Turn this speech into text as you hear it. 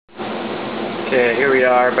Okay, here we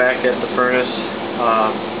are back at the furnace.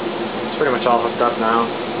 It's pretty much all hooked up now.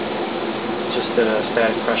 Just did a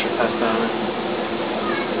static pressure test on it.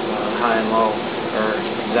 High and low are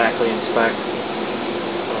exactly in spec.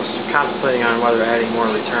 I was contemplating on whether adding more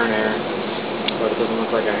return air, but it doesn't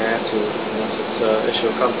look like I have to unless it's an issue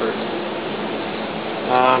of comfort.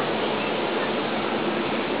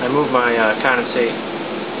 I moved my condensate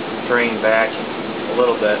drain back a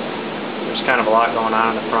little bit. There's kind of a lot going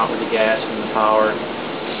on in the front with the gas and the power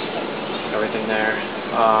and everything there.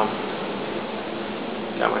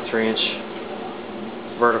 Got my 3-inch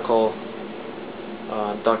vertical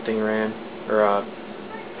ducting ran, or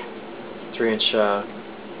 3-inch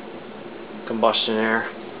combustion air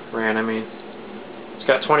ran, I mean. It's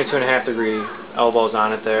got 22.5 degree elbows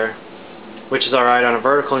on it there, which is alright. On a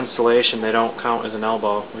vertical installation they don't count as an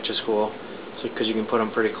elbow, which is cool, because you can put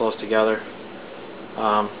them pretty close together.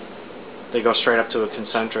 They go straight up to a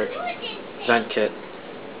concentric vent kit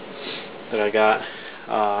that I got.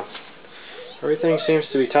 Everything seems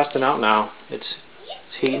to be testing out now. It's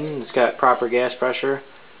heating, it's got proper gas pressure.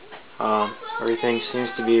 Everything seems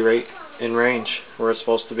to be right in range where it's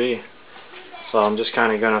supposed to be. So I'm just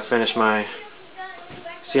kind of going to finish my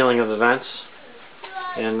sealing of the vents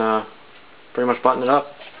and pretty much button it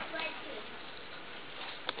up.